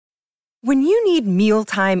When you need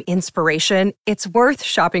mealtime inspiration, it's worth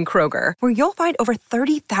shopping Kroger, where you'll find over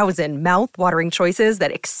 30,000 mouth-watering choices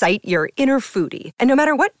that excite your inner foodie. And no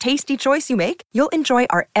matter what tasty choice you make, you'll enjoy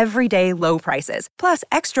our everyday low prices, plus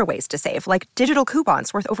extra ways to save, like digital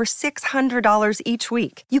coupons worth over $600 each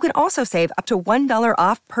week. You can also save up to $1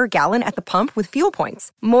 off per gallon at the pump with fuel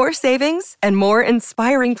points. More savings and more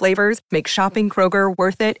inspiring flavors make shopping Kroger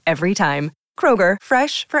worth it every time. Kroger,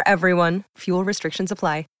 fresh for everyone. Fuel restrictions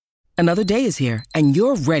apply. Another day is here, and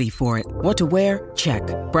you're ready for it. What to wear? Check.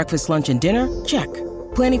 Breakfast, lunch, and dinner? Check.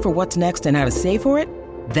 Planning for what's next and how to save for it?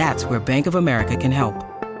 That's where Bank of America can help.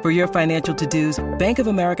 For your financial to-dos, Bank of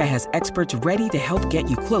America has experts ready to help get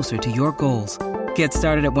you closer to your goals. Get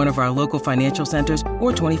started at one of our local financial centers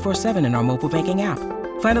or 24/7 in our mobile banking app.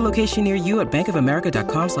 Find a location near you at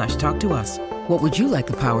bankofamerica.com/talktous. What would you like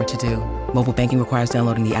the power to do? Mobile banking requires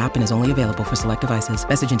downloading the app and is only available for select devices.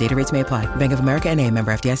 Message and data rates may apply. Bank of America N.A.,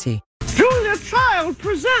 member FDIC. Julia Child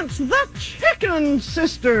presents the Chicken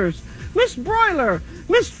Sisters. Miss Broiler,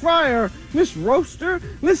 Miss Fryer, Miss Roaster,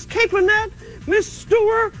 Miss Capelet, Miss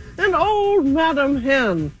Stewer, and Old Madam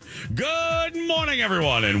Hen. Good morning,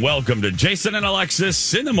 everyone, and welcome to Jason and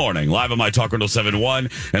Alexis in the Morning, live on My Talk 1071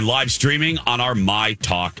 and live streaming on our My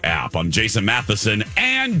Talk app. I'm Jason Matheson,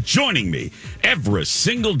 and joining me every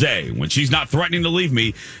single day when she's not threatening to leave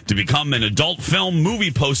me to become an adult film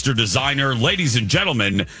movie poster designer, ladies and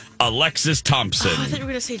gentlemen, Alexis Thompson. Oh, I thought you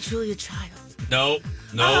were going to say Julia Child. No.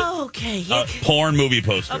 Oh, okay. Porn movie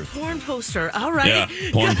poster. A porn poster. All right. Yeah,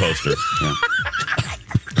 porn poster. Yeah.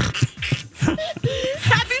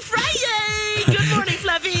 Happy Friday! Good morning,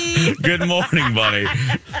 Fluffy. Good morning, Bunny.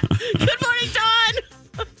 Good morning, Dawn.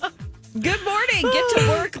 Good morning. Get to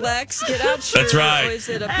work, Lex. Get out your... That's right. Is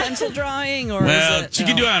it a pencil drawing or Well, is it... she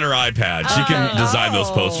can do it on her iPad. She can design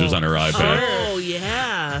those posters on her iPad. Oh,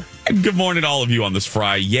 yeah. And good morning to all of you on this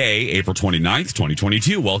Friday, April 29th,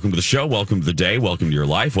 2022. Welcome to the show. Welcome to the day. Welcome to your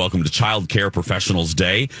life. Welcome to Child Care Professionals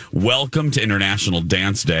Day. Welcome to International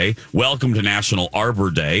Dance Day. Welcome to National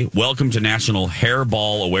Arbor Day. Welcome to National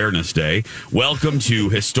Hairball Awareness Day. Welcome to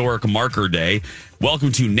Historic Marker Day.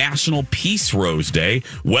 Welcome to National Peace Rose Day.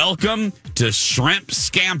 Welcome to Shrimp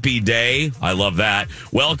Scampi Day. I love that.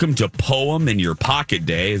 Welcome to Poem in Your Pocket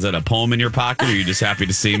Day. Is that a poem in your pocket, or are you just happy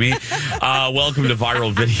to see me? Welcome to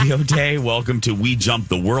Viral Video Day. Welcome to We Jump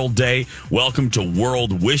the World Day. Welcome to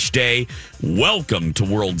World Wish Day. Welcome to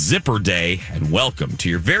World Zipper Day. And welcome to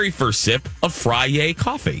your very first sip of Friday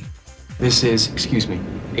coffee. This is, excuse me,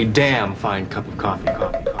 a damn fine cup of coffee.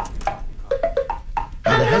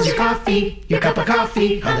 How the hell's your coffee? Your cup of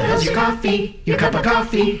coffee. How the hell's your coffee? Your cup of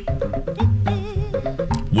coffee.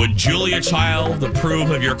 Would Julia Child approve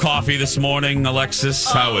of your coffee this morning, Alexis?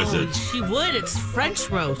 How is it? She would. It's French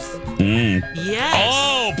roast. Yes.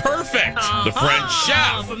 Oh, perfect. The French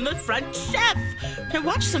chef. From the French chef. I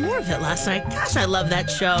watched some more of it last night. Gosh, I love that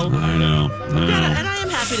show. I know. And I am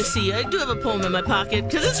happy to see you. I do have a poem in my pocket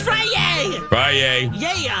because it's Friday. Friday.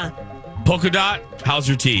 Yeah. Polka Dot, how's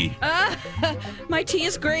your tea? My tea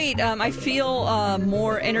is great. I feel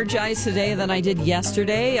more energized today than I did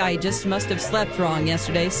yesterday. I just must have slept wrong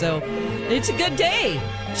yesterday, so it's a good day.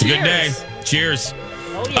 It's a good day. Cheers.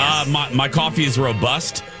 Oh, yes. My coffee is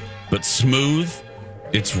robust, but smooth.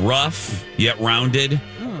 It's rough, yet rounded,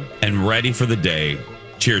 and ready for the day.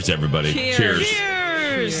 Cheers, everybody. Cheers.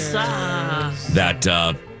 Cheers. Ah.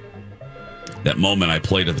 That moment I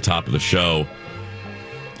played at the top of the show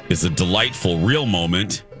is a delightful real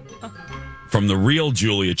moment from the real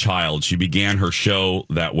Julia Child. She began her show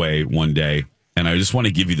that way one day, and I just want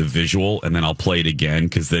to give you the visual, and then I'll play it again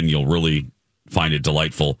because then you'll really find it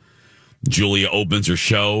delightful. Julia opens her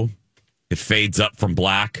show. It fades up from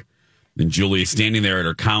black, and Julia is standing there at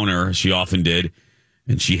her counter, as she often did,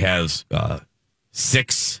 and she has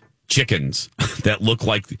 6 chickens that look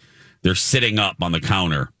like they're sitting up on the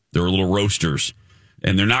counter. They're little roasters.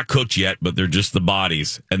 And they're not cooked yet, but they're just the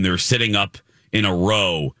bodies. And they're sitting up in a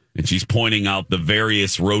row. And she's pointing out the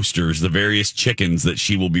various roasters, the various chickens that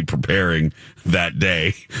she will be preparing that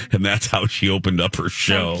day. And that's how she opened up her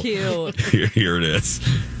show. So cute. Here it is.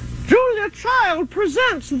 Julia Child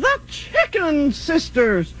presents the Chicken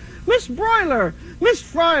Sisters. Miss Broiler, Miss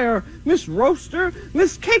Fryer, Miss Roaster,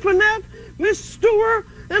 Miss Capelet, Miss Stewer,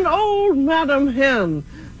 and Old Madam Hen.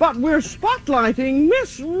 But we're spotlighting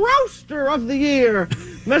Miss Roaster of the Year,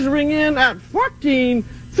 measuring in at 14,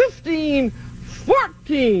 15,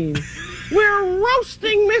 14. We're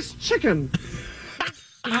roasting Miss Chicken.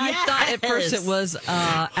 I thought at first it was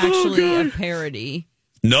actually a parody.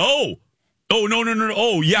 No. Oh, no.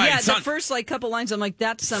 Oh, yeah. Yeah, it's the not, first couple lines, I'm like,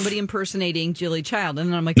 that's somebody impersonating Julia Child. And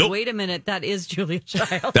then I'm like, Nope. wait a minute, that is Julia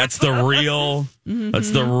Child. that's the real,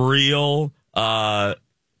 that's the real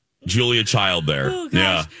Julia Child there. Oh,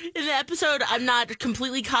 Yeah. gosh. In the episode, I'm not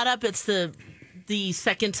completely caught up. It's the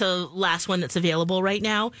second to last one that's available right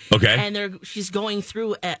now. Okay. And she's going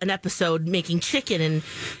through an episode making chicken, and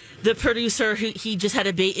the producer, he just had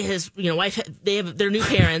his wife. They have their new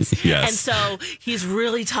parents, Yes. and so he's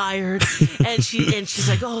really tired. And she's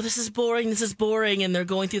like, "Oh, this is boring. And they're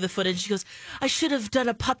going through the footage. She goes, "I should have done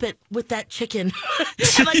a puppet with that chicken." And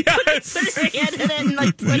put her hand in it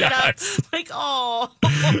and put it up. Like, oh.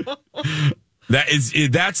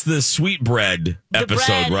 That's the sweetbread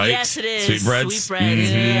episode, bread, right? yes, it is. Sweetbreads. Sweetbread.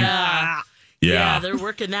 Mhm. Yeah, they're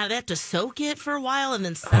working that. They have to soak it for a while and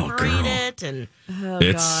then separate it. And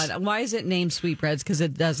God, why is it named Sweetbreads? Because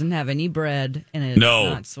it doesn't have any bread and it's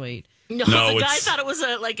not sweet. No, No, the guy it's- thought it was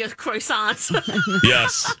a croissant.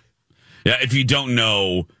 Yes. Yeah, if you don't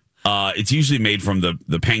know, it's usually made from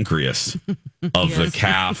the pancreas of the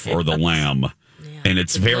calf or the lamb. And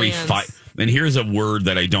it's very and here's a word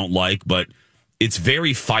that I don't like, but it's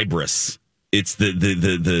very fibrous. It's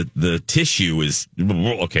the tissue is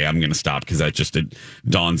okay. I'm going to stop because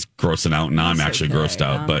Dawn's grossing out and I'm actually grossed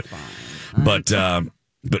out. But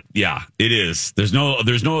yeah, it is. There's no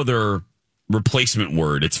other replacement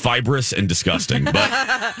word. It's fibrous and disgusting.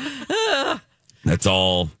 But that's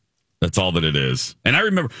all that it is. And I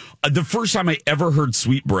remember the first time I ever heard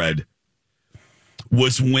sweetbread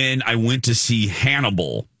was when I went to see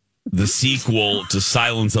Hannibal, the sequel to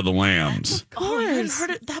Silence of the Lambs. Oh, you hadn't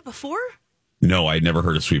heard that before? No, I'd never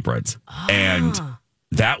heard of sweetbreads. And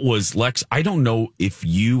that was, Lex, I don't know if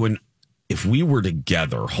we were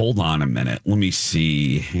together. Hold on a minute. Let me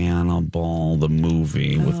see. Hannibal, the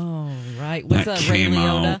movie. With Ray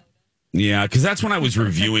Liotta. Yeah, because that's when I was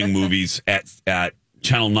reviewing movies at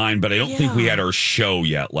Channel 9, but I don't think we had our show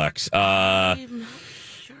yet, Lex. I'm not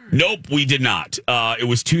sure. Nope, we did not. It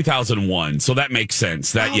was 2001, so that makes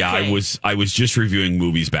sense. That I was just reviewing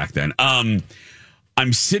movies back then. I'm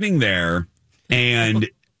sitting there, and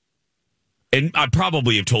I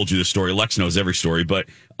probably have told you this story. Lex knows every story, but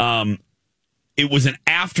it was an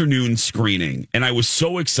afternoon screening, and I was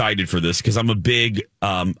so excited for this because I'm a big.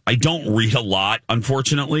 I don't read a lot,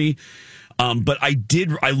 unfortunately. But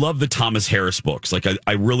I love the Thomas Harris books. Like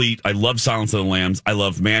I love Silence of the Lambs. I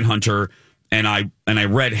love Manhunter, and I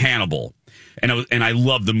read Hannibal, and I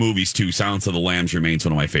love the movies too. Silence of the Lambs remains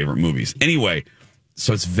one of my favorite movies. Anyway,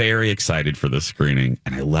 so it's very excited for this screening,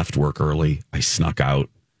 and I left work early. I snuck out.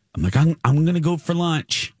 I'm like, I'm going to go for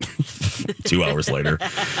lunch. 2 hours later,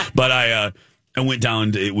 but I went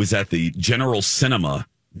down. It was at the General Cinema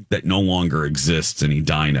that no longer exists in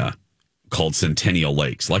Edina, called Centennial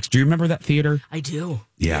Lakes. Lex, do you remember that theater? I do.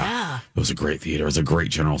 Yeah. It was a great theater. It was a great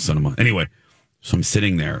General Cinema. Anyway, so I'm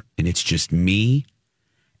sitting there, and it's just me,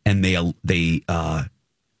 and they let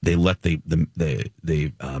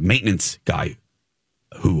the maintenance guy,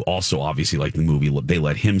 who also obviously liked the movie, they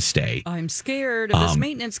let him stay. I'm scared of this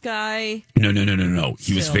maintenance guy. No.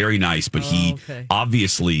 He was very nice, but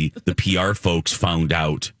obviously the PR folks found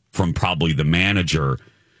out from probably the manager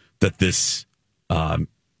that this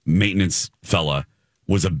maintenance fella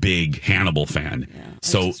was a big Hannibal fan. Yeah.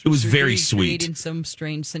 So it was very sweet. Creating some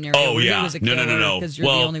strange scenario. Oh, where yeah. He was a killer No. Because you're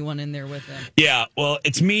the only one in there with him. Yeah. Well,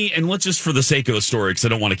 it's me. And let's just, for the sake of the story, because I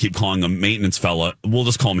don't want to keep calling him maintenance fella, we'll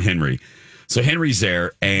just call him Henry. So Henry's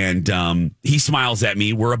there, and he smiles at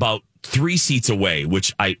me. We're about 3 seats away,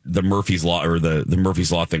 which the Murphy's Law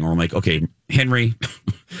thing, where I'm like, okay, Henry,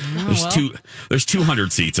 there's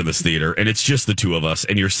 200 seats in this theater, and it's just the two of us,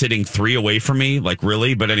 and you're sitting 3 away from me, like,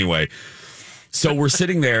 really? But anyway, so we're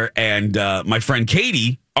sitting there, and my friend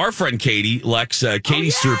Katie, our friend Katie, Lex, Katie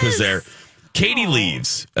Stroop is there. Katie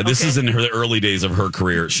leaves. This is in the early days of her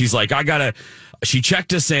career. She's like, she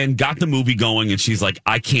checked us in, got the movie going, and she's like,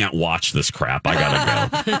 I can't watch this crap. I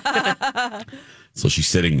gotta go. So she's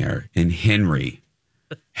sitting there, and Henry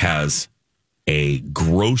has a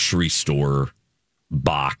grocery store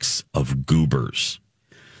box of Goobers.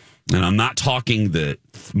 And I'm not talking the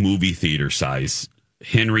movie theater size.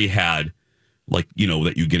 Henry had, that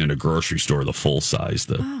you get in a grocery store, the full size,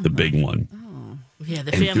 the big one. Yeah,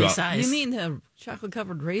 the family size. You mean the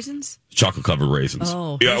chocolate-covered raisins? Chocolate-covered raisins.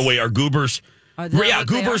 Oh. Yeah, wait, are Goobers...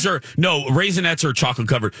 Goobers are Raisinets are chocolate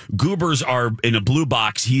covered. Goobers are in a blue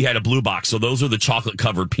box. He had a blue box, so those are the chocolate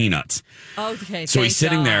covered peanuts. Okay. So he's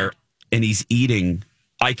sitting there and he's eating.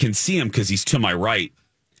 I can see him because he's to my right,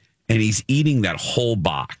 and he's eating that whole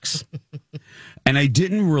box. And I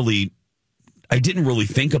didn't I didn't really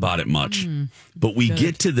think about it much, but we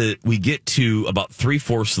get to about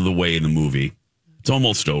 3/4 of the way in the movie. It's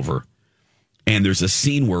almost over. And there's a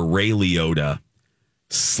scene where Ray Liotta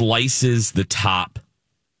slices the top,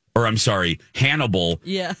 or I'm sorry, Hannibal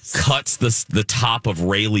cuts the top of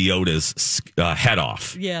Ray Liotta's head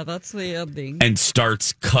off. Yeah, that's the ending. And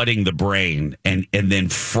starts cutting the brain and then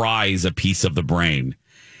fries a piece of the brain.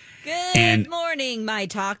 Good morning, my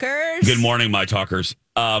talkers. Good morning, my talkers.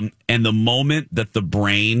 And the moment that the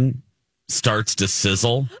brain starts to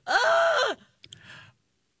sizzle,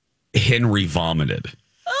 Henry vomited.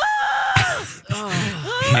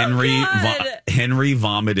 Henry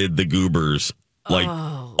vomited the goobers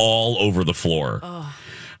all over the floor.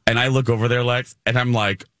 And I look over there, Lex, and I'm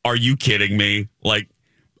like, are you kidding me? Like,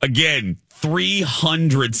 again,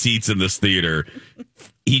 300 seats in this theater.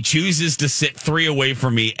 He chooses to sit 3 away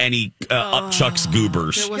from me, and he upchucks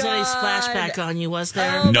goobers. There wasn't any splashback on you, was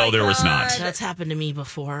there? No, there was not. That's happened to me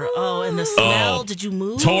before. Oh, and the smell. Did you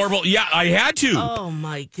move? It's horrible. Yeah, I had to. Oh,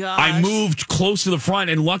 my God. I moved close to the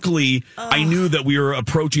front, and luckily, I knew that we were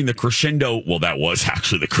approaching the crescendo. Well, that was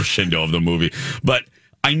actually the crescendo of the movie, but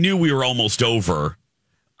I knew we were almost over.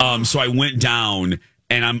 So I went down.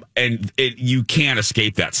 You can't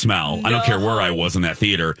escape that smell. No. I don't care where I was in that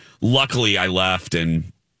theater. Luckily, I left,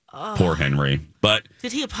 and poor Henry. But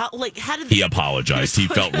did he he apologized? He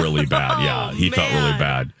felt really bad. Yeah, he felt really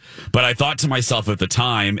bad. But I thought to myself at the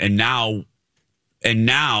time, and now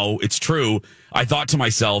it's true. I thought to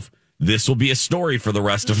myself, this will be a story for the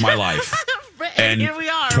rest of my life. And here we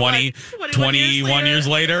are, 21 years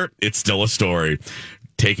later, it's still a story,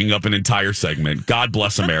 taking up an entire segment. God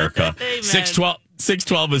bless America.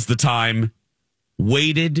 6:12 is the time.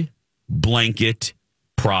 Weighted blanket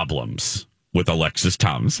problems with Alexis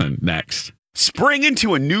Thompson next. Spring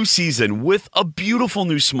into a new season with a beautiful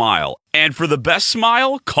new smile. And for the best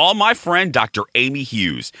smile, call my friend Dr. Amy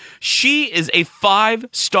Hughes. She is a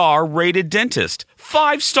 5-star rated dentist.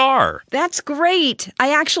 5-star. That's great.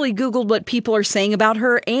 I actually Googled what people are saying about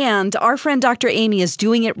her, and our friend Dr. Amy is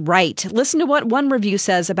doing it right. Listen to what one review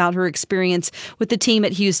says about her experience with the team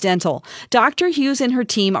at Hughes Dental. Dr. Hughes and her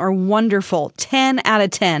team are wonderful. 10 out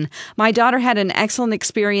of 10. My daughter had an excellent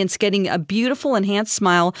experience getting a beautiful enhanced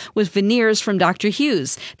smile with veneers from Dr.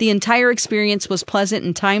 Hughes. The entire experience was pleasant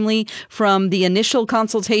and timely from the initial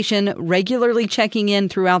consultation, regularly checking in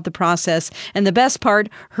throughout the process, and the best part,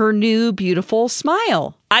 her new beautiful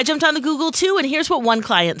smile. I jumped on the Google too, and here's what one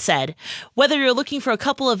client said. Whether you're looking for a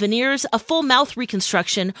couple of veneers, a full mouth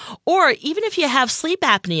reconstruction, or even if you have sleep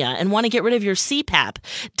apnea and want to get rid of your CPAP,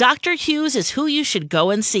 Dr. Hughes is who you should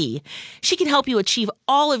go and see. She can help you achieve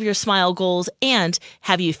all of your smile goals and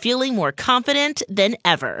have you feeling more confident than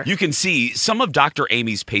ever. You can see some of Dr.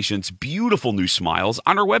 Amy's patients' beautiful new smiles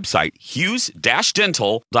on her website,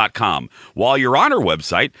 hughes-dental.com. While you're on her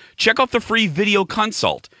website, check out the free video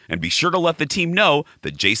consult and be sure to let the team know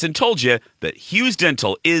that Jason told you that Hughes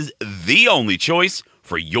Dental is the only choice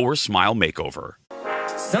for your smile makeover.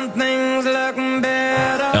 Something's looking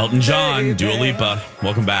better. Elton John, Dua Lipa.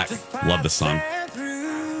 Welcome back. Love this song.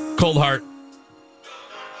 Cold Heart.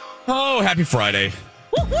 Oh, happy Friday.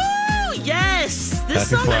 Woohoo! Yes!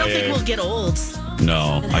 This Happy song Friday. I don't think we'll get old.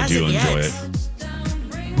 No, I do enjoy yet. it.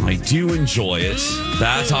 I do enjoy it.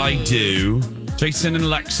 That I do. Jason and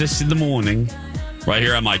Alexis in the morning. Right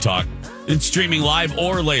here on My Talk. It's streaming live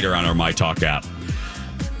or later on our My Talk app.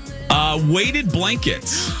 Weighted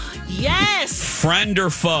blankets. Yes! Friend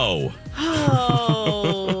or foe?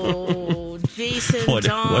 Oh, Jason,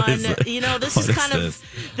 Dawn. What is it? You know, this is kind of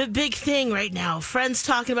the big thing right now. Friends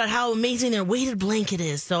talking about how amazing their weighted blanket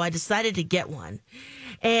is. So I decided to get one.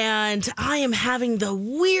 And I am having the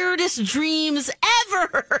weirdest dreams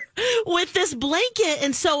ever with this blanket.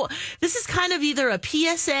 And so this is kind of either a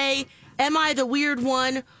PSA, am I the weird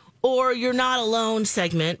one, or you're not alone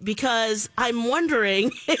segment, because I'm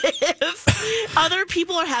wondering if other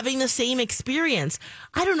people are having the same experience.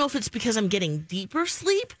 I don't know if it's because I'm getting deeper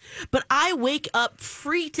sleep, but I wake up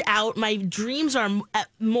freaked out. My dreams are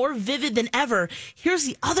more vivid than ever. Here's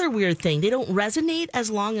the other weird thing. They don't resonate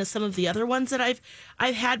as long as some of the other ones that I've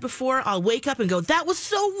had before. I'll wake up and go, that was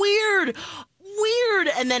so weird.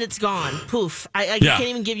 And then it's gone. Poof. I can't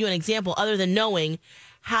even give you an example other than knowing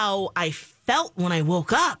how I felt when I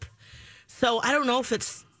woke up. So I don't know if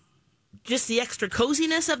it's just the extra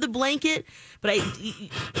coziness of the blanket, but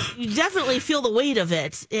you definitely feel the weight of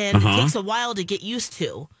it, and it takes a while to get used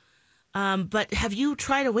to. But have you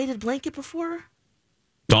tried a weighted blanket before?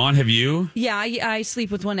 Dawn, have you? Yeah, I sleep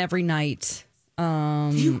with one every night.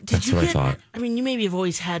 That's what I thought. I mean, you maybe have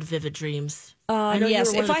always had vivid dreams. I know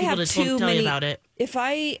yes, you were one if of I the people have that too tell you many, about it. if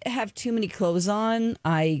I have too many clothes on,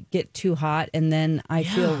 I get too hot, and then I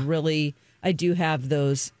feel really. I do have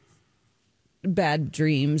those bad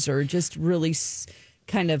dreams, or just really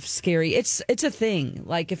kind of scary. It's a thing.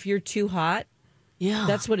 Like if you're too hot. Yeah.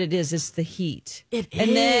 That's what it is. It's the heat. And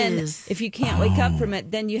then if you can't wake up from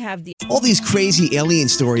it, then you have the... All these crazy alien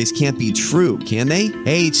stories can't be true, can they?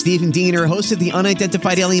 Hey, it's Stephen Diener, host of the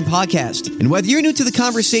Unidentified Alien Podcast. And whether you're new to the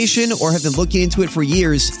conversation or have been looking into it for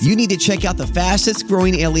years, you need to check out the fastest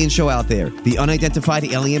growing alien show out there, the Unidentified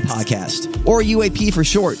Alien Podcast, or UAP for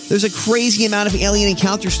short. There's a crazy amount of alien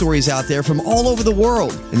encounter stories out there from all over the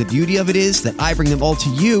world. And the beauty of it is that I bring them all to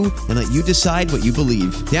you and let you decide what you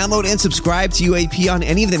believe. Download and subscribe to UAP on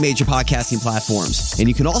any of the major podcasting platforms. And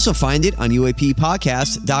you can also find it on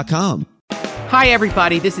UAPpodcast.com. Hi,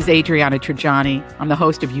 everybody. This is Adriana Trajani. I'm the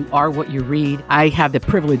host of You Are What You Read. I have the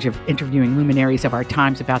privilege of interviewing luminaries of our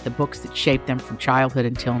times about the books that shaped them from childhood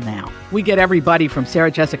until now. We get everybody from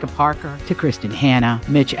Sarah Jessica Parker to Kristen Hanna,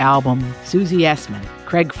 Mitch Albom, Susie Essman,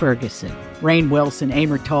 Craig Ferguson, Rainn Wilson,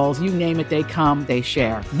 Amor Tolls, you name it, they come, they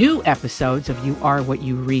share. New episodes of You Are What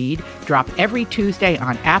You Read drop every Tuesday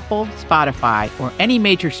on Apple, Spotify, or any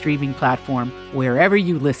major streaming platform wherever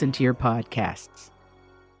you listen to your podcasts.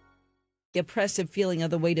 The oppressive feeling of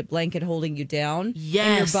the weighted blanket holding you down. Yes.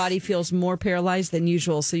 And your body feels more paralyzed than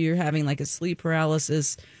usual, so you're having like a sleep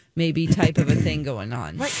paralysis maybe type of a thing going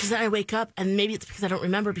on. Right, because then I wake up, and maybe it's because I don't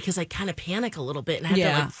remember, because I kind of panic a little bit, and I have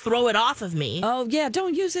to like throw it off of me. Oh, yeah,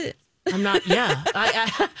 don't use it. I'm not,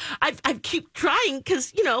 I keep trying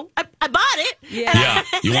because, you know, I bought it. Yeah.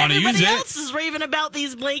 You want to use it? Everybody else is raving about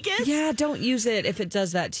these blankets. Yeah, don't use it if it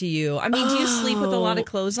does that to you. I mean, do you sleep with a lot of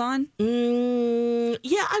clothes on?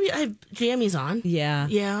 Yeah, I mean, I have jammies on. Yeah.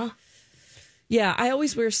 Yeah. Yeah, I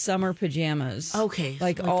always wear summer pajamas. Okay.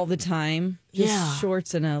 Like all the time. Just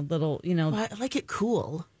shorts and a little, you know. I like it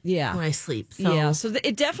cool. Yeah. When I sleep. So. Yeah, so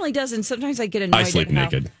it definitely does. And sometimes I get annoyed I sleep at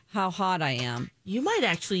naked. How hot I am. You might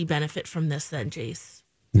actually benefit from this then, Jace.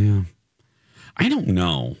 Yeah. I don't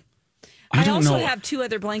know. I also have two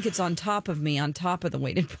other blankets on top of me, on top of the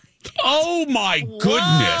weighted blanket. Oh, my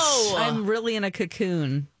goodness. Whoa. I'm really in a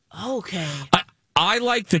cocoon. Okay. I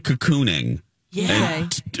like the cocooning. Yeah.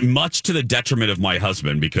 And much to the detriment of my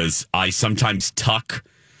husband, because I sometimes tuck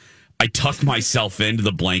myself into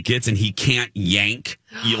the blankets and he can't yank.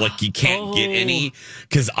 He can't get any,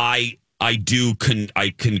 because I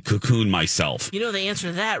can cocoon myself. You know the answer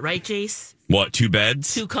to that, right, Jace? What, 2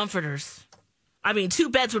 beds? 2 comforters. I mean, 2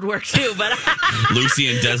 beds would work too, but Lucy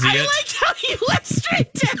and Desi. I like how you went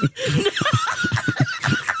straight to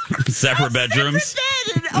separate bedrooms.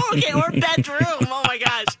 Separate bed. Okay, or bedroom. Oh my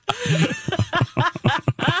gosh.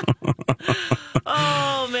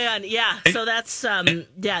 Oh man, yeah. So that's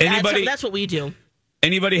that's what we do.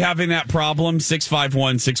 Anybody having that problem?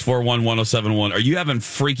 651-641-1071. Are you having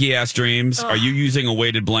freaky ass dreams? Are you using a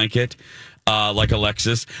weighted blanket like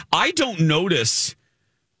Alexis? I don't notice.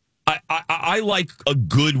 I like a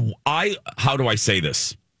good. How do I say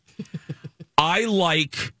this? I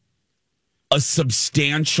like a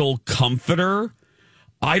substantial comforter.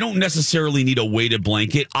 I don't necessarily need a weighted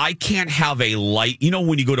blanket. I can't have a light. You know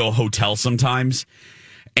when you go to a hotel sometimes,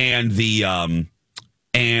 and the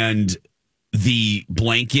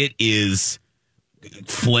blanket is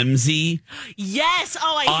flimsy. Yes.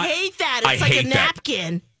 Oh, I hate that. It's like a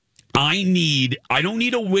napkin. I don't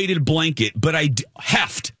need a weighted blanket, but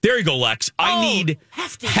heft. There you go, Lex. I need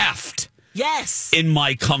heft. Yes. In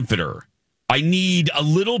my comforter. I need a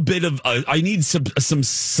little bit of, I need some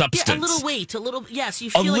substance. Yeah, a little weight, yes.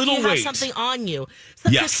 You feel like you have something on you. So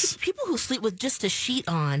yes. People who sleep with just a sheet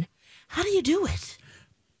on, how do you do it?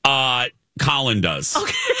 Colin does.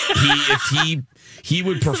 Okay. He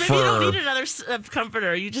would prefer. So maybe you don't need another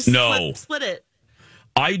comforter. You just split it.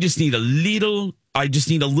 I just need a little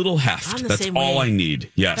heft. That's all I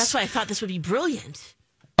need. Yes. That's why I thought this would be brilliant.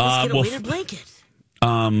 Let's get a weighted blanket.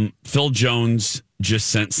 Phil Jones just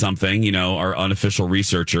sent something, our unofficial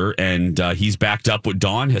researcher, and he's backed up what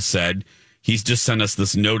Dawn has said. He's just sent us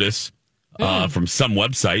this notice from some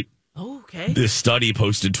website. Oh, okay. This study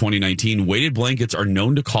posted 2019, weighted blankets are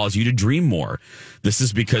known to cause you to dream more. This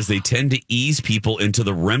is because they tend to ease people into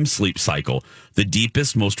the REM sleep cycle, the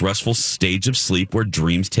deepest, most restful stage of sleep where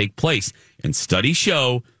dreams take place. And studies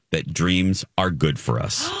show that dreams are good for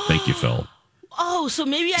us. Thank you, Phil. Oh, so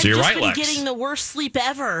maybe I've just been getting the worst sleep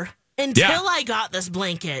ever until I got this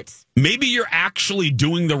blanket. Maybe you're actually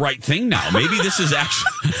doing the right thing now. Maybe this is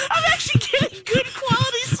actually... I'm actually getting good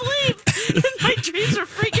quality sleep, and my dreams are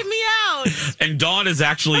freaking me out. And Dawn is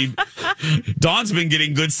actually Dawn's been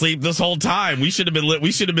getting good sleep this whole time. We should have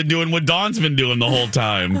been doing what Dawn's been doing the whole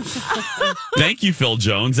time. Thank you, Phil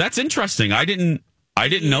Jones. That's interesting. I didn't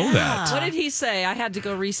know that. What did he say? I had to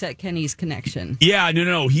go reset Kenny's connection. Yeah,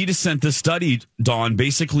 no. He just sent this study, Dawn,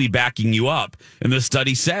 basically backing you up. And the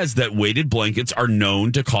study says that weighted blankets are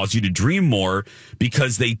known to cause you to dream more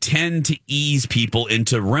because they tend to ease people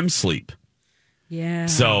into REM sleep. Yeah.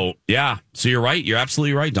 So you're right. You're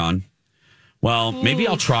absolutely right, Dawn. Well, maybe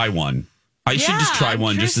I'll try one. I should just try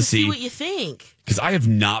one just to see what you think. Because I have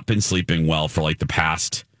not been sleeping well for like the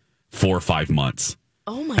past 4 or 5 months.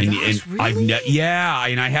 Oh my gosh, really?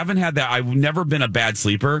 And I haven't had that. I've never been a bad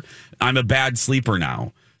sleeper. I'm a bad sleeper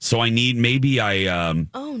now. So I need,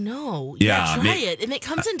 oh no. Yeah. Try it. And it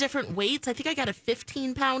comes in different weights. I think I got a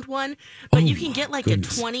 15-pound one, but you can get like a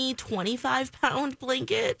 20, 25-pound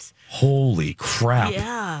blanket. Holy crap.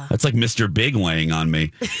 Yeah. That's like Mr. Big laying on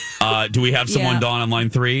me. Do we have someone, Dawn, on line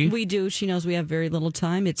 3? We do. She knows we have very little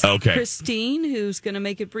time. It's Christine who's going to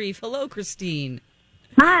make it brief. Hello, Christine.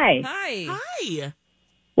 Hi. Hi.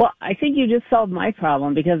 Well, I think you just solved my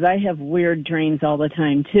problem because I have weird dreams all the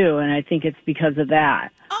time too, and I think it's because of that.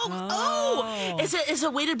 Oh. Is a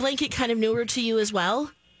weighted blanket kind of newer to you as well?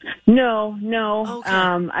 No. Okay.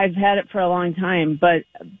 I've had it for a long time, but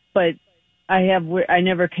I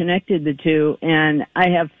never connected the two, and I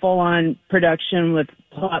have full on production with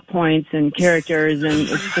plot points and characters, and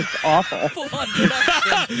it's just awful.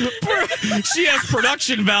 She has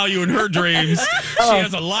production value in her dreams. She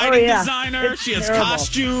has a lighting designer. She has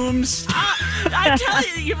costumes. I'm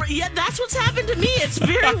telling you, that's what's happened to me. It's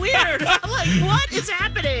very weird. I'm like, what is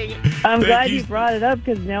happening? I'm glad you brought it up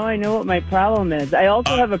because now I know what my problem is. I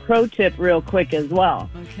also have a pro tip real quick as well.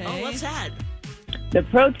 Okay. Oh, what's that? The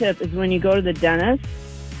pro tip is when you go to the dentist,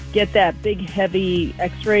 get that big, heavy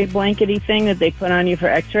x-ray blankety thing that they put on you for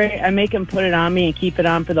x-ray. I make them put it on me and keep it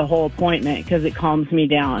on for the whole appointment because it calms me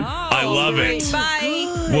down. I love it.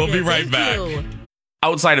 Bye. We'll be right back.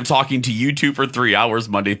 Outside of talking to you two for 3 hours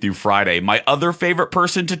Monday through Friday, my other favorite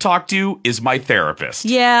person to talk to is my therapist.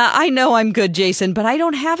 Yeah, I know I'm good, Jason, but I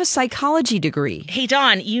don't have a psychology degree. Hey,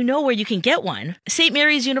 Dawn, you know where you can get one. St.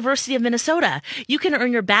 Mary's University of Minnesota. You can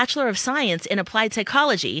earn your Bachelor of Science in Applied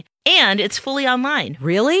Psychology, and it's fully online.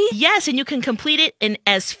 Really? Yes, and you can complete it in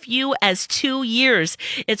as few as 2 years.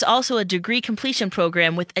 It's also a degree completion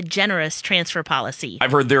program with a generous transfer policy.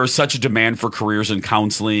 I've heard there is such a demand for careers in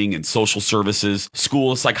counseling and social services,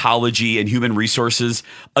 school of psychology, and human resources.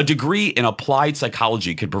 A degree in applied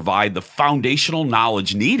psychology could provide the foundational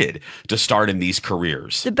knowledge needed to start in these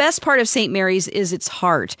careers. The best part of St. Mary's is its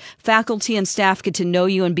heart. Faculty and staff get to know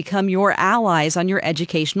you and become your allies on your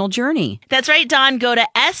educational journey. That's right, Dawn. Go to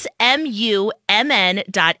smumn.edu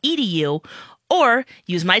or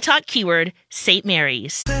use my talk keyword, St.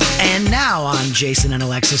 Mary's. And now on Jason and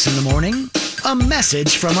Alexis in the Morning, a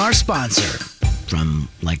message from our sponsor from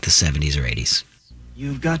like the 70s or 80s.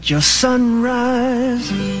 You've got your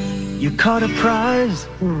sunrise, you caught a prize,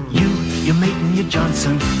 your mate and your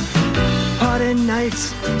Johnson. Party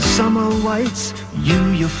nights, summer whites,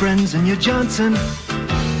 your friends and your Johnson.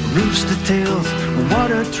 Rooster tails,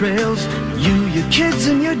 water trails, your kids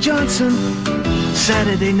and your Johnson.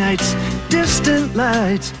 Saturday nights, distant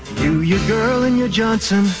lights, your girl and your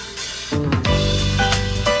Johnson.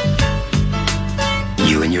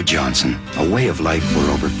 You and your Johnson, a way of life for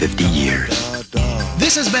over 50 years.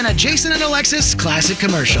 This has been a Jason and Alexis classic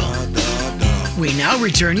commercial. We now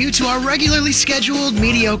return you to our regularly scheduled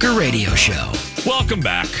mediocre radio show. Welcome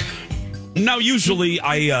back. Now, usually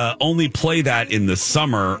I only play that in the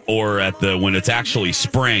summer or when it's actually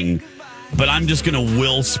spring, but I'm just going to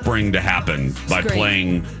will spring to happen by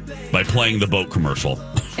playing the boat commercial.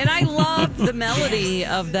 And I love the melody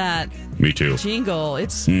of that. Me too. Jingle.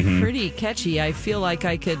 It's pretty catchy. I feel like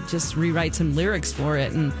I could just rewrite some lyrics for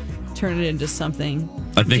it and turn it into something.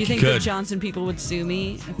 I think Do you think could. the Johnson people would sue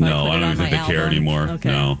me? If No, I don't even think they care anymore. Okay.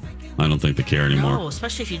 No, I don't think they care anymore. No,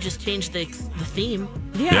 especially if you just change the theme.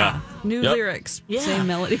 Yeah. New lyrics. Same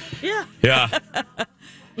melody. Yeah. Yeah.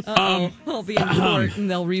 I'll be in court and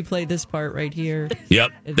they'll replay this part right here.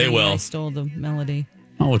 Yep, they will. I stole the melody.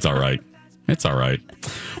 Oh, it's all right. It's all right.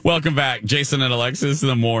 Welcome back. Jason and Alexis in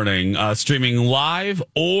the Morning, streaming live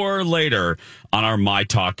or later on our My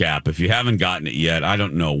Talk app. If you haven't gotten it yet, I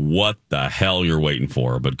don't know what the hell you're waiting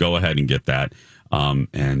for, but go ahead and get that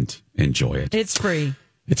and enjoy it. It's free.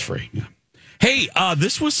 It's free. Yeah. Hey,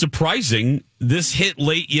 this was surprising. This hit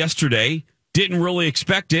late yesterday. Didn't really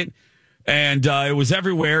expect it. And it was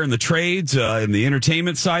everywhere in the trades, in the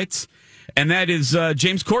entertainment sites. And that is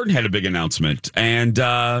James Corden had a big announcement. And,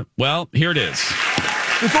 well, here it is.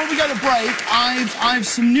 Before we go to break, I've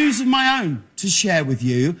some news of my own to share with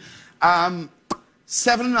you.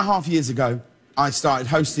 7.5 years ago, I started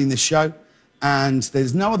hosting this show, and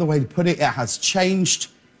there's no other way to put it. It has changed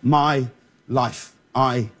my life.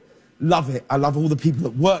 I love it. I love all the people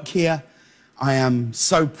that work here. I am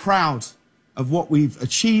so proud of what we've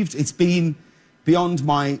achieved. It's been beyond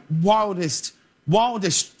my wildest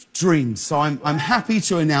dreams. So I'm happy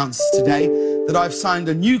to announce today that I've signed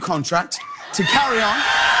a new contract to carry on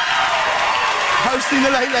hosting the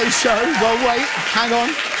Late Late Show. Well, wait, hang on.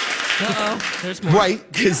 Uh-oh, there's more.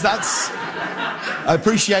 Wait, because I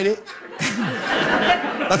appreciate it.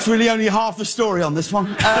 That's really only half the story on this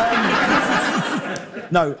one.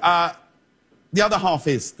 The other half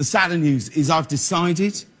is, the sadder news is I've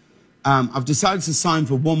decided to sign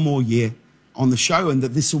for one more year on the show, and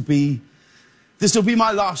that this will be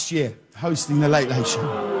my last year hosting the Late Late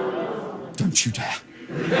Show. Don't you dare.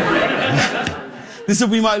 This will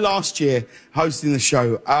be my last year hosting the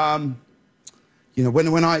show. You know,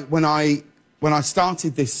 when I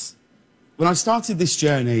started this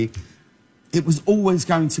journey, it was always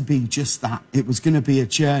going to be just that. It was going to be a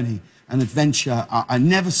journey, an adventure. I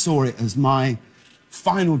never saw it as my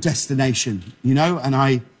final destination, you know, and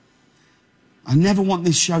I never want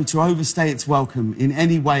this show to overstay its welcome in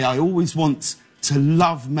any way. I always want to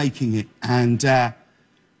love making it, and I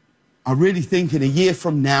really think in a year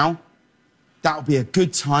from now, that'll be a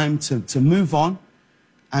good time to move on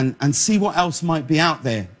and see what else might be out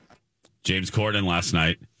there. James Corden last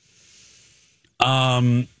night.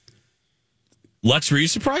 Lex, were you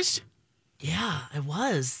surprised? Yeah, I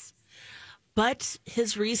was. But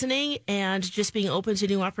his reasoning and just being open to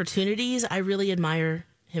new opportunities, I really admire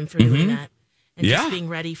him for doing that. And just being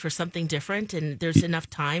ready for something different. And there's enough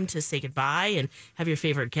time to say goodbye and have your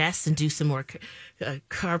favorite guests and do some more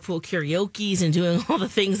carpool karaoke's and doing all the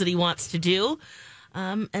things that he wants to do.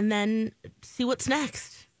 And then see what's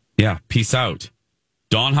next. Yeah, peace out.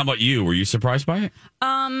 Dawn, how about you? Were you surprised by it?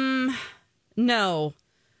 No,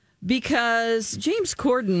 because James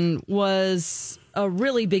Corden was a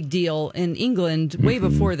really big deal in England way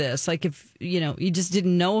before this. Like, if you just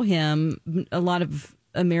didn't know him, a lot of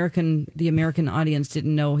the American audience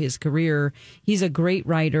didn't know his career. He's a great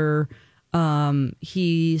writer.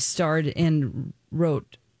 He starred and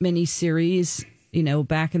wrote many series,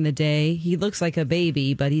 back in the day. He looks like a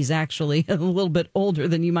baby, but he's actually a little bit older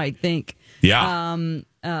than you might think. Yeah.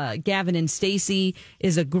 Gavin and Stacey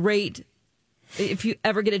is a great, if you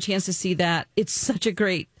ever get a chance to see that, it's such a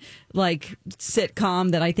great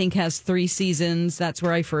sitcom that I think has 3 seasons. That's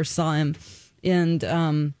where I first saw him.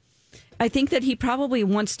 And I think that he probably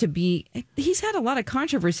wants to be, he's had a lot of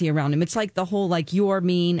controversy around him. It's like the whole you're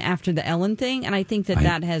mean after the Ellen thing. And I think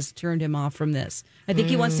that has turned him off from this. I think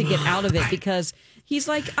he wants to get out of it because he's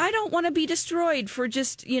like, I don't want to be destroyed for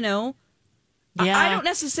just, I don't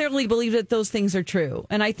necessarily believe that those things are true.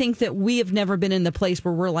 And I think that we have never been in the place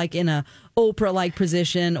where we're in a Oprah-like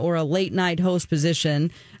position or a late night host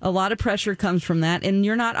position. A lot of pressure comes from that. And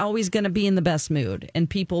you're not always going to be in the best mood. And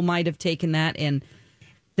people might have taken that and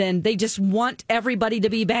then they just want everybody to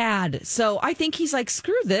be bad. So I think he's like,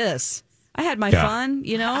 screw this. I had my fun,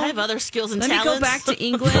 I have other skills and Let talents. me go back to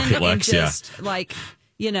England and just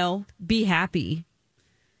be happy.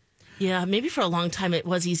 Yeah, maybe for a long time it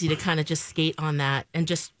was easy to kind of just skate on that and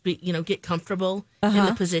just be, get comfortable in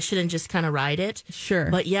the position and just kind of ride it. Sure.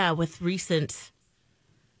 But yeah, with recent,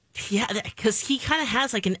 because he kind of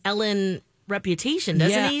has an Ellen reputation,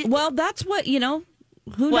 doesn't he? Well, that's what,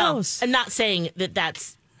 who knows? I'm not saying that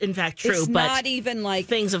that's in fact true, it's but not even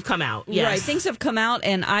things have come out. Yes. Right, things have come out,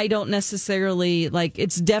 and I don't necessarily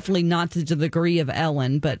it's definitely not to the degree of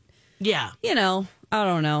Ellen, but yeah, I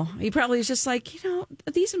don't know. He probably is just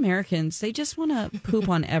these Americans, they just want to poop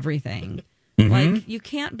on everything. You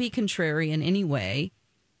can't be contrary in any way.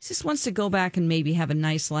 He just wants to go back and maybe have a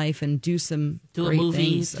nice life and do great a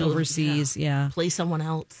movie things overseas. Play someone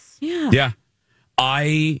else. Yeah. Yeah.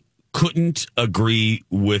 I couldn't agree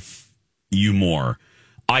with you more.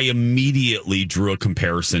 I immediately drew a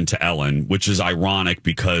comparison to Ellen, which is ironic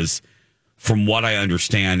because from what I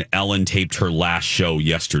understand, Ellen taped her last show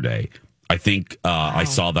yesterday. I think I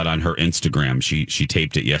saw that on her Instagram. She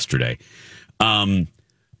taped it yesterday.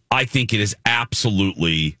 I think it is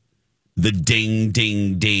absolutely the ding,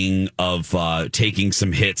 ding, ding of taking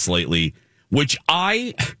some hits lately, which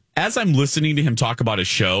as I'm listening to him talk about his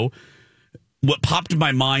show, what popped in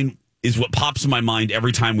my mind is what pops in my mind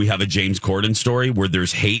every time we have a James Corden story where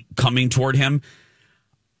there's hate coming toward him.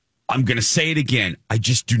 I'm going to say it again. I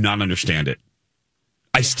just do not understand it.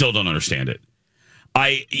 I still don't understand it.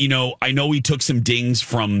 I know he took some dings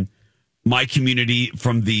from my community,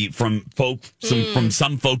 from some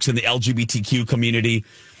folks in the LGBTQ community.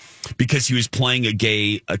 because he was playing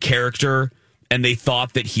a character, and they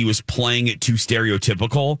thought that he was playing it too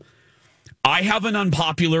stereotypical. I have an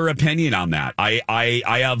unpopular opinion on that. I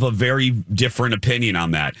have a very different opinion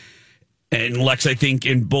on that. And Lex, I think,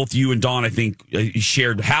 and both you and Dawn, I think,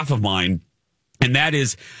 shared half of mine. And that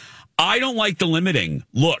is, I don't like the limiting.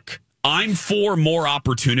 Look, I'm for more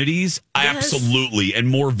opportunities. Yes. Absolutely. And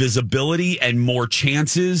more visibility and more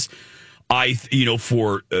chances.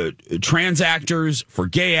 For trans actors, for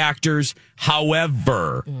gay actors.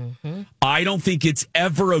 However, I don't think it's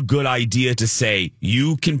ever a good idea to say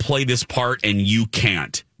you can play this part and you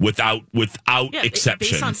can't without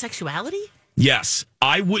exception. Based on sexuality? Yes.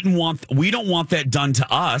 We don't want that done to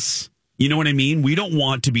us. You know what I mean? We don't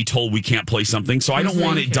want to be told we can't play something, so I don't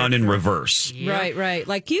want it done in reverse. Yep. Right.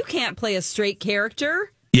 Like you can't play a straight character.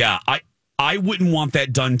 Yeah, I wouldn't want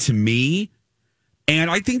that done to me.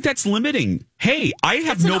 And I think that's limiting. Hey, I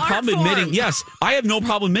have no problem admitting, I have no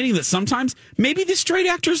problem admitting that sometimes maybe the straight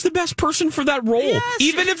actor is the best person for that role,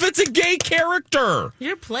 even if it's a gay character.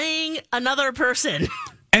 You're playing another person.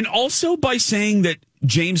 And also by saying that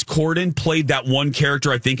James Corden played that one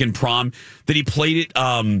character, I think in Prom, that he played it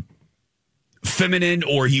feminine,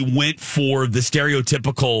 or he went for the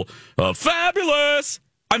stereotypical fabulous.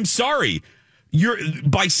 I'm sorry.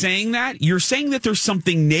 By saying that, you're saying that there's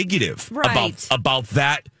something negative about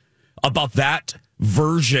that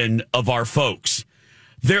version of our folks.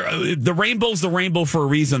 The rainbow's the rainbow for a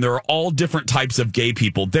reason. There are all different types of gay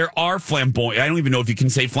people. There are flamboyant. I don't even know if you can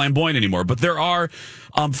say flamboyant anymore, but there are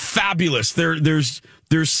fabulous. There's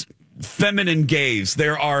feminine gays.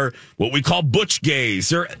 There are what we call butch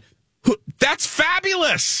gays. That's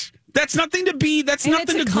fabulous. That's nothing to be. That's and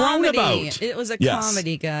nothing to groan about. It was a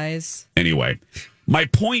comedy, guys. Anyway, my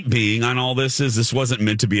point being on all this is this wasn't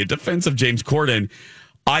meant to be a defense of James Corden.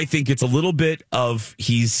 I think it's a little bit of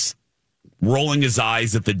he's rolling his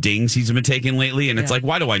eyes at the dings he's been taking lately, and it's like,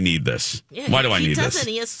 why do I need this? Yeah, why do I need this? He doesn't.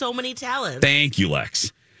 He has so many talents. Thank you,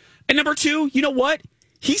 Lex. And number two, you know what?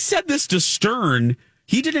 He said this to Stern.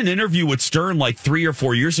 He did an interview with Stern like 3 or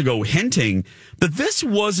 4 years ago, hinting that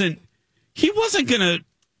he wasn't going to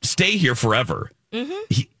stay here forever.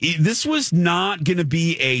 This was not going to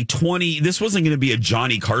be this wasn't going to be a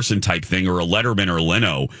Johnny Carson type thing or a Letterman or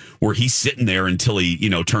Leno where he's sitting there until he,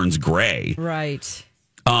 turns gray. Right.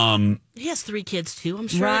 He has 3 kids too. I'm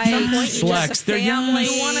sure at some point Flex, they're young.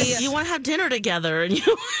 You want to have dinner together, and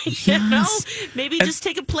maybe just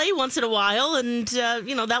take a play once in a while, and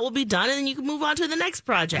that will be done, and then you can move on to the next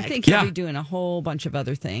project. I think he'll be doing a whole bunch of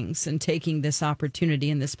other things and taking this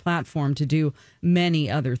opportunity and this platform to do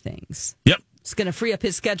many other things. Yep, it's going to free up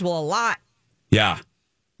his schedule a lot. Yeah,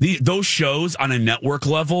 those shows on a network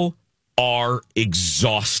level are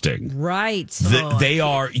exhausting. Right. They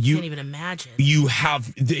are. You can't even imagine.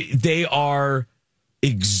 They are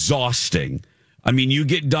exhausting. I mean, you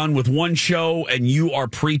get done with one show and you are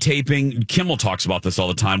pre-taping. Kimmel talks about this all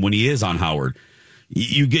the time when he is on Howard.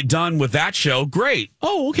 You get done with that show. Great.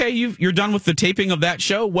 Oh, okay. You're done with the taping of that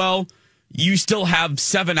show. Well, you still have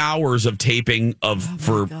 7 hours of taping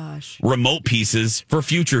for remote pieces for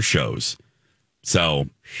future shows. So,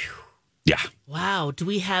 yeah. Wow. Do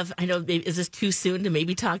we have, is this too soon to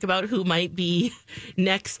maybe talk about who might be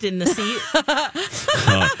next in the seat?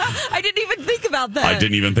 I didn't even think about that. I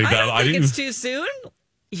didn't even think that. I think it's too soon.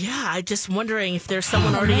 Yeah. I'm just wondering if there's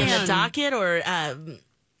someone already in the docket or,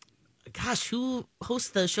 who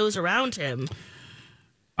hosts the shows around him?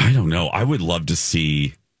 I don't know. I would love to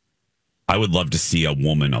see a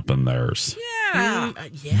woman up in theirs. Yeah.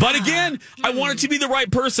 But again, I want it to be the right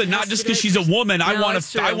person, not just because she's a woman. No,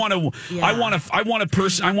 I want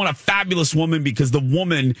a fabulous woman because the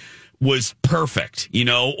woman was perfect,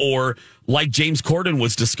 or like James Corden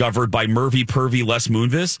was discovered by Mervy Pervy Les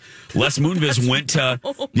Moonves. Les Moonves went to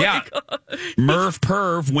Merv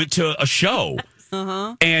Perv went to a show.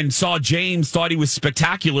 And saw James, thought he was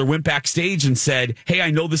spectacular, went backstage and said, "Hey,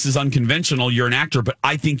 I know this is unconventional. You're an actor, but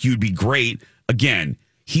I think you'd be great." Again,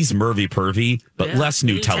 he's Mervy Pervy, but less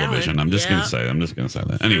new television. I'm just going to say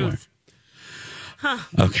that. Anyway.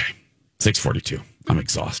 Okay. 6:42. I'm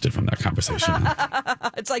exhausted from that conversation.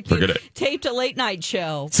 It's like you taped a late night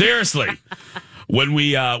show. Seriously. When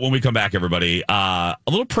we come back, everybody, a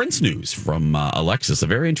little Prince news from Alexis. A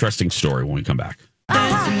very interesting story when we come back.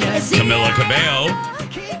 Camila Cabello,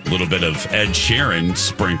 a little bit of Ed Sheeran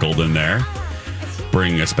sprinkled in there,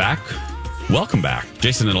 bringing us back. Welcome back.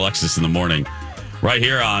 Jason and Alexis in the morning, right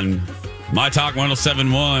here on My Talk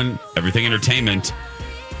 107.1, Everything Entertainment,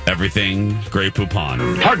 Everything Grey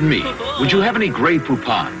Poupon. Pardon me, would you have any Grey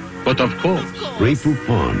Poupon? But of course, Grey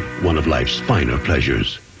Poupon, one of life's finer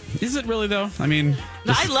pleasures. Is it really, though? I mean...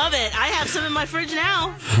 I love it. I have some in my fridge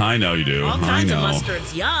now. I know you do. All kinds of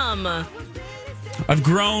mustards. Yum. I've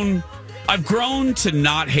grown to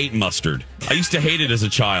not hate mustard. I used to hate it as a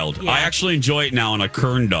child. Yeah. I actually enjoy it now on a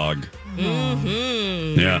Kern dog.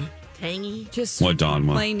 Mm-hmm. Yeah. Tangy. Just What, Dawn?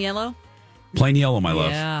 What? plain yellow? Plain yellow, my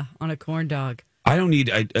love. Yeah, on a corn dog. I don't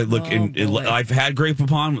need... look, boy. I've had Grey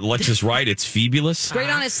Poupon. Alexis Wright. It's fabulous. Great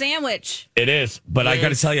on a sandwich. It is. But I got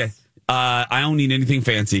to tell you, I don't need anything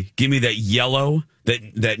fancy. Give me that yellow,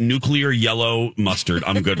 that nuclear yellow mustard.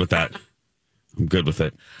 I'm good with that. I'm good with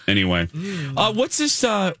it. Anyway, what's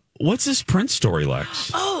this Prince story,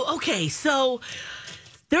 Lex? Oh, okay. So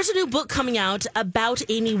there's a new book coming out about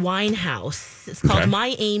Amy Winehouse. It's called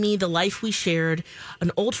My Amy, The Life We Shared.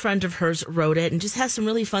 An old friend of hers wrote it and just has some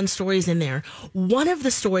really fun stories in there. One of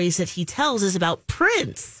the stories that he tells is about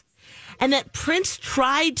Prince, and that Prince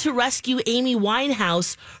tried to rescue Amy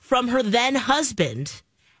Winehouse from her then husband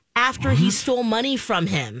after he stole money from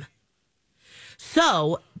him.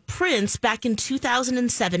 So Prince, back in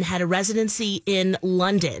 2007, had a residency in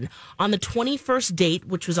London. On the 21st date,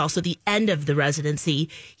 which was also the end of the residency,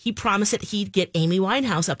 he promised that he'd get Amy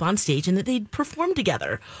Winehouse up on stage and that they'd perform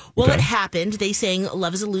together. Well, it happened. They sang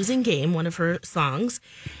Love is a Losing Game, one of her songs,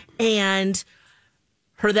 and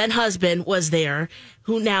her then husband was there,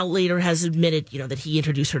 who now later has admitted, that he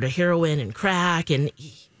introduced her to heroin and crack, and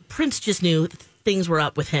Prince just knew things were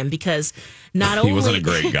up with him because not only... He wasn't a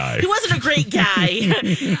great guy. He wasn't a great guy.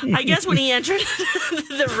 I guess when he entered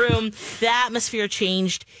the room, the atmosphere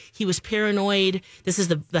changed. He was paranoid. This is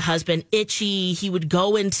the husband, itchy. He would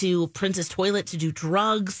go into Prince's toilet to do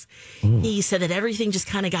drugs. Ooh. He said that everything just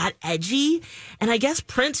kind of got edgy. And I guess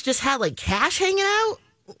Prince just had cash hanging out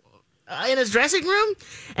in his dressing room,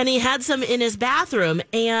 and he had some in his bathroom,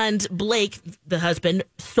 and Blake, the husband,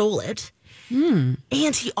 stole it.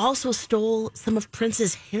 And he also stole some of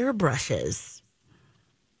Prince's hairbrushes.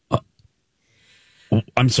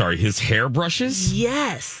 I'm sorry, his hairbrushes?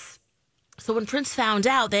 Yes. So when Prince found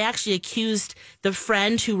out, they actually accused the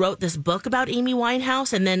friend who wrote this book about Amy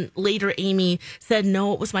Winehouse. And then later Amy said,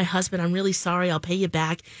 no, it was my husband. I'm really sorry. I'll pay you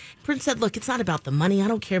back. Prince said, look, it's not about the money. I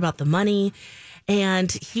don't care about the money.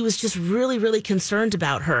 And he was just really, really concerned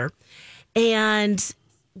about her. And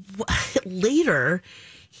later...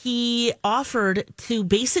 he offered to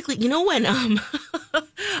basically, when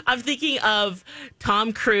I'm thinking of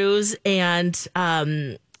Tom Cruise and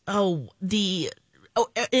in the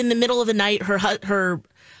middle of the night,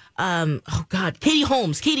 Katie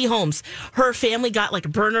Holmes. Her family got a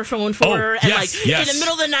burner phone for her, and in the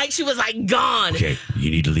middle of the night she was gone. Okay, you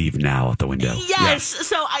need to leave now out the window. Yes,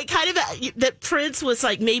 so I kind of that Prince was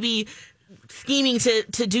maybe scheming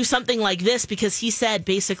to do something like this because he said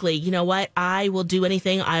basically, you know what, I will do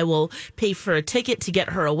anything. I will pay for a ticket to get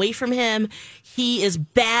her away from him. He is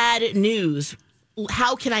bad news.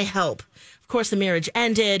 How can I help? Of course, the marriage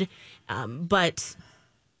ended, but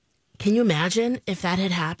can you imagine if that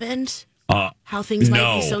had happened? How things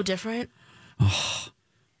might be so different?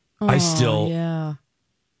 I still... Yeah.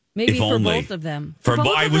 Maybe for both of them.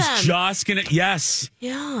 I was just going to... Yes.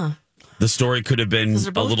 Yeah. The story could have been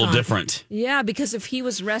a little different. Yeah, because if he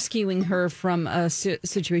was rescuing her from a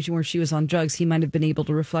situation where she was on drugs, he might have been able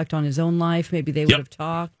to reflect on his own life. Maybe they would have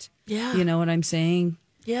talked. Yeah. You know what I'm saying?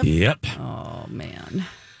 Yep. Oh, man.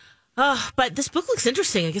 But this book looks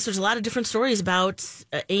interesting. I guess there's a lot of different stories about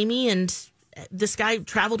Amy, and this guy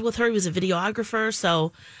traveled with her. He was a videographer.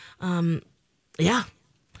 So, yeah.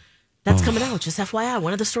 That's coming out. Just FYI.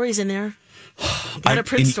 One of the stories in there. Got a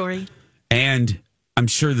Prince story. And... I'm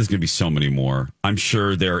sure there's going to be so many more. I'm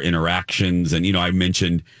sure there are interactions. And, I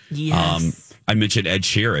mentioned Ed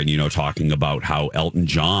Sheeran, talking about how Elton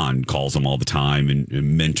John calls him all the time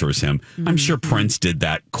and mentors him. Mm-hmm. I'm sure Prince did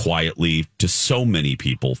that quietly to so many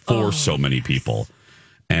people, so many people.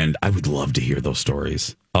 And I would love to hear those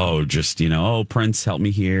stories. Prince helped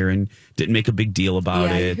me here and didn't make a big deal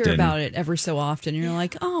about it. You hear about it ever so often. And you're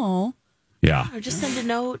like, oh. Yeah. Or just send a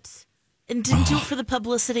note. And didn't do it for the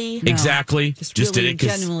publicity. No, exactly. Just really did it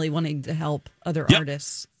genuinely wanting to help other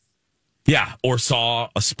artists. Yeah, or saw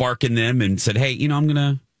a spark in them and said, "Hey, I'm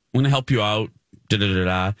gonna help you out."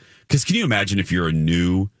 Because can you imagine if you're a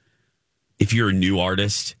new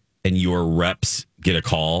artist and your reps get a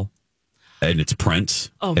call and it's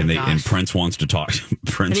Prince, and Prince wants to talk.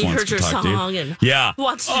 Prince and he wants heard to your talk song to you. and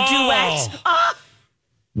wants to duet.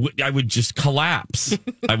 I would just collapse.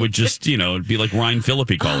 I would just, be like Ryan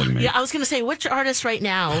Phillippe calling me. Yeah, I was going to say, which artist right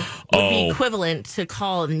now would be equivalent to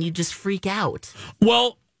call and you just freak out?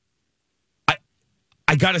 Well,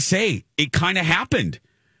 I got to say, it kind of happened.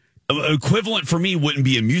 equivalent for me wouldn't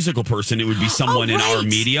be a musical person. It would be someone in our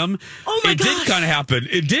medium. Oh my It gosh. did kind of happen.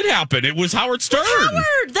 It did happen. It was Howard Stern.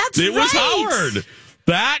 It was Howard.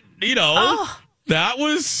 That, that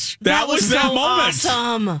was that so moment.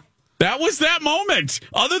 Awesome. That was that moment.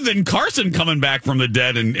 Other than Carson coming back from the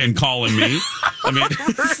dead and calling me. I mean,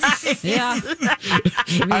 Yeah.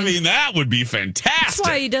 I mean, that would be fantastic. That's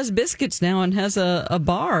why he does biscuits now and has a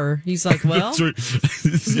bar. He's like, well,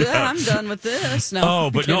 yeah, I'm done with this. No, Oh,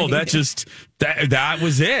 I'm but no, kidding. that just that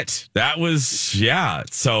was it. That was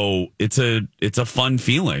So it's a fun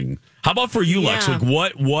feeling. How about for you, Lex? Yeah.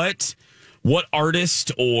 Like what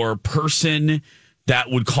artist or person that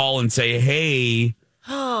would call and say, "Hey"?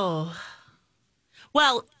 Oh.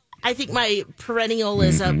 Well, I think my perennial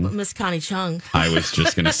is Miss Connie Chung. I was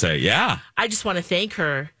just going to say, yeah. I just want to thank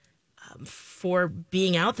her for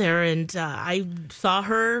being out there. And I saw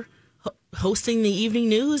her hosting the evening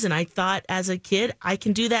news, and I thought as a kid, I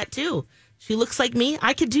can do that too. She looks like me.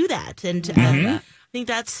 I could do that. And I think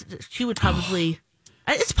she would probably...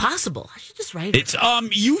 It's possible. I should just write it. It's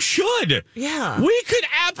you should. Yeah. We could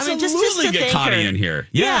absolutely just to get thank Connie her. in here.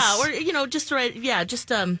 Yes. Yeah, or just to write. Yeah,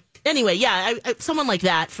 just Anyway, yeah, someone like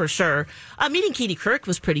that for sure. Meeting Katie Couric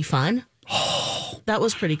was pretty fun. That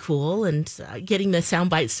was pretty cool, and getting the sound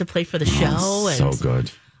bites to play for the show. So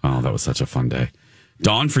good. Oh, that was such a fun day.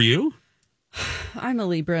 Dawn, for you? I'm a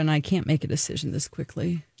Libra and I can't make a decision this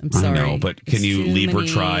quickly. I'm I sorry. know, but can It's you too Libra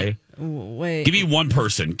many- try? Wait. Give me one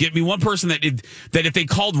person. Give me one person that if they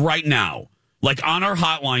called right now, like on our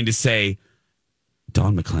hotline to say,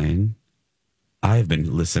 Dawn McClain, I have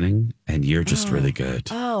been listening and you're just really good.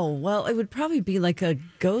 Oh, well, it would probably be like a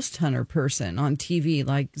ghost hunter person on TV,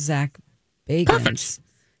 like Zach Bagans. Perfect.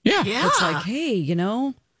 Yeah. It's like, hey,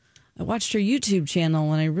 I watched your YouTube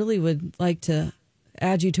channel and I really would like to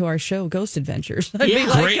add you to our show, Ghost Adventures. I'd be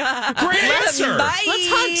like, Great answer. Bye.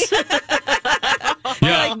 Let's hunt.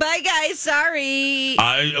 Yeah. Like, bye, guys. Sorry.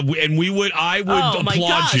 I would Oh, my applaud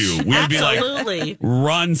gosh. you. We would be Absolutely. like,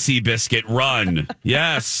 run, Seabiscuit, run.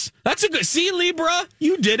 Yes. That's a good, see, Libra,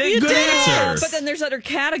 you did it. Good answer. But then there's other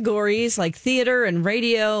categories like theater and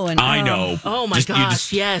radio. And I know. Oh, my Just- you gosh,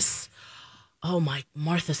 just- yes. Oh, my,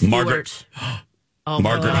 Martha Stewart. Margaret. Oh,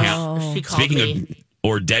 Margaret my Ham. gosh. She called Speaking me. of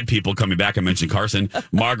or dead people coming back, I mentioned Carson.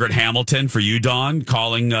 Margaret Hamilton for you, Dawn,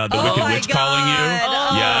 calling the Wicked Witch, calling you.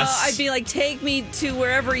 Oh, Yes. I'd be like, take me to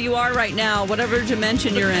wherever you are right now, whatever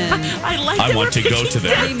dimension you're in. I like I that want we're to go picking to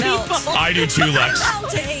there. dead He melts. people. I do too, Lex.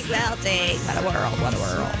 Melting. What a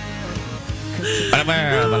world.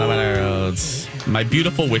 My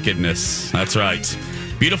beautiful wickedness. That's right.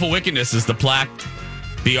 Beautiful wickedness is the plaque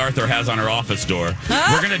B. Arthur has on her office door.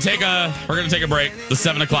 We're gonna take a break. The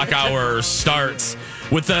 7:00 hour starts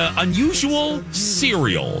with the unusual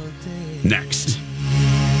cereal next.